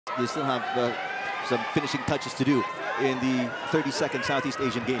They still have some finishing touches to do in the 32nd Southeast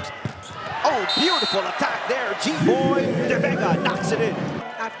Asian Games. Oh, beautiful attack there. Gboy De Vega knocks it in.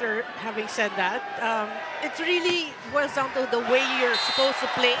 After having said that, it really boils down to the way you're supposed to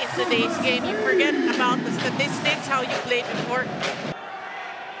play in today's game. You forget about the statistics, how you played before.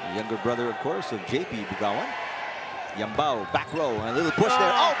 The younger brother, of course, of JP Bugawan. Yambao, back row, and a little push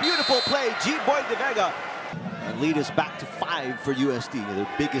there. Oh, beautiful play, Gboy De Vega. And lead is back to 5 for UST, their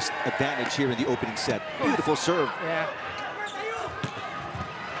biggest advantage here in the opening set. Beautiful serve. Yeah.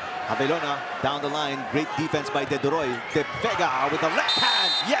 Avelona down the line, great defense by De Vega with the left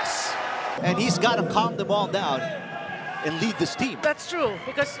hand, yes! And he's got to calm them all down and lead this team. That's true,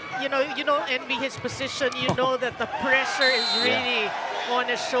 because you don't envy his position. You know that the pressure is really on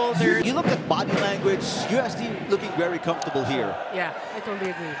his shoulder. You look at body language, UST looking very comfortable here. Yeah, I totally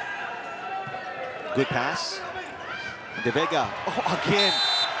agree. Good pass. De Vega, oh, again.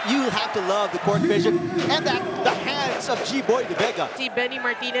 You have to love the court vision and the hands of Gboy De Vega. See Benny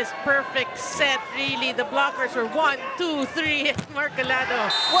Martinez, perfect set, really. The blockers were 1, 2, 3.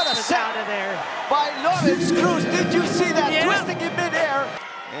 Marcolado what a set out of there by Lawrence Cruz. Did you see that? Yeah. Twisting in midair.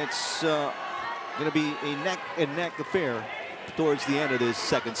 It's going to be a neck-and-neck affair towards the end of this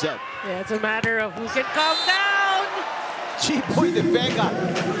second set. Yeah, it's a matter of who can calm down. Gboy De Vega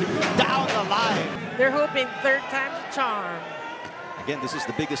down the line. They're hoping third time's a charm. Again, this is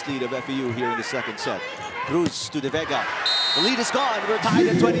the biggest lead of FEU here in the second set. Cruz to De Vega. The lead is gone. We're tied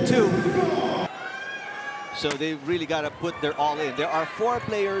at 22. So they've really got to put their all in. There are 4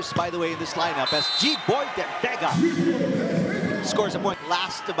 players, by the way, in this lineup as Gboy De Vega scores a point.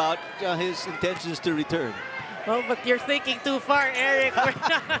 Last about his intentions to return. Well, but you're thinking too far, Eric.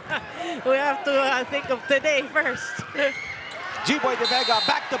 We have to think of today first. Gboy De Vega,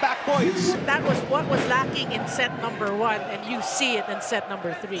 back-to-back points. That was what was lacking in set number 1, and you see it in set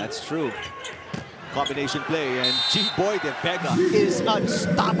number 3. That's true. Combination play, and Gboy De Vega is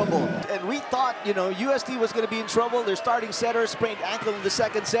unstoppable. And we thought, UST was going to be in trouble. Their starting setter sprained ankle in the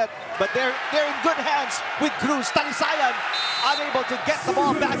second set, but they're in good hands with Cruz. Talisayan unable to get the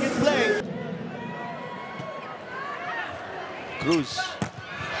ball back in play. Cruz,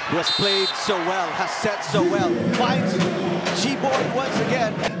 who has played so well, has set so well, finds Gboy once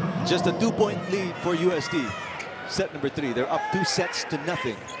again. Just a 2-point lead for UST. Set number 3. They're up 2 sets to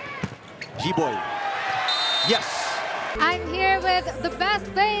nothing. Gboy. Yes. I'm here with the best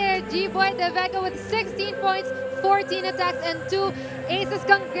player, Gboy De Vega, with 16 points, 14 attacks, and 2 aces.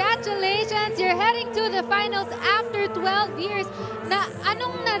 Congratulations! You're heading to the finals after 12 years.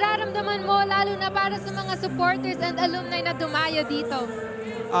 Anong nararamdaman mo, lalo na para sa mga supporters and alumni na dumayo dito?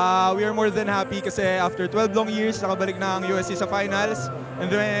 We are more than happy kasi after 12 long years, nakabalik na ang UST sa finals.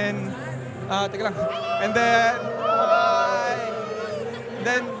 And then,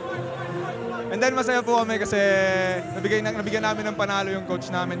 And then masaya po kami kasi nabigyan namin ng panalo yung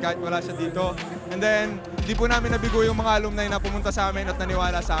coach namin kahit wala siya dito. And then, hindi po namin nabigo yung mga alumni na pumunta sa amin at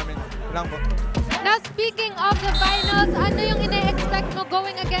naniwala sa amin. Lang po. Now, speaking of the finals, ano yung ina-expect mo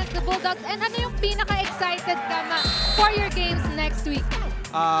going against the Bulldogs? And ano yung pinaka-excited ka for your games next week?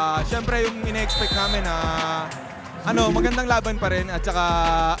 Siyempre yung ina-expect namin na magandang laban pa rin at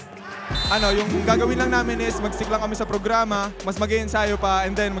saka yung gagawin lang namin is mag-stick lang kami sa programa, mas mag-i-ensayo pa,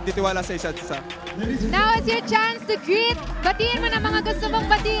 and then magtitiwala sa isa't isa. Now is your chance to greet. Batiin mo na mga gusto mong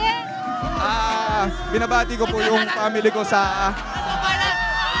batiin. Binabati ko po yung family ko sa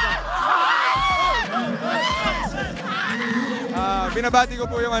binabati ko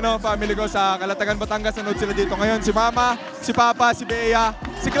po yung family ko sa Calatagan, Batangas. Nanonood sila dito ngayon. Si Mama, si Papa, si Bea,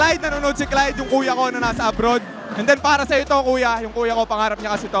 si Clyde. Nanonood si Clyde, yung kuya ko na nasa abroad. And then para sa ito, kuya, yung kuya ko, pangarap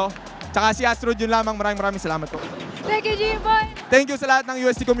niya kasi ito. Tsaka si Astrid, yun lamang. Maraming salamat po. Thank you, Gboy. Thank you sa lahat ng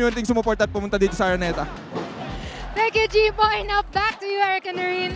UST community sumuport at pumunta dito sa Araneta. Thank you, Gboy. Now back to you, Eric and Noreen.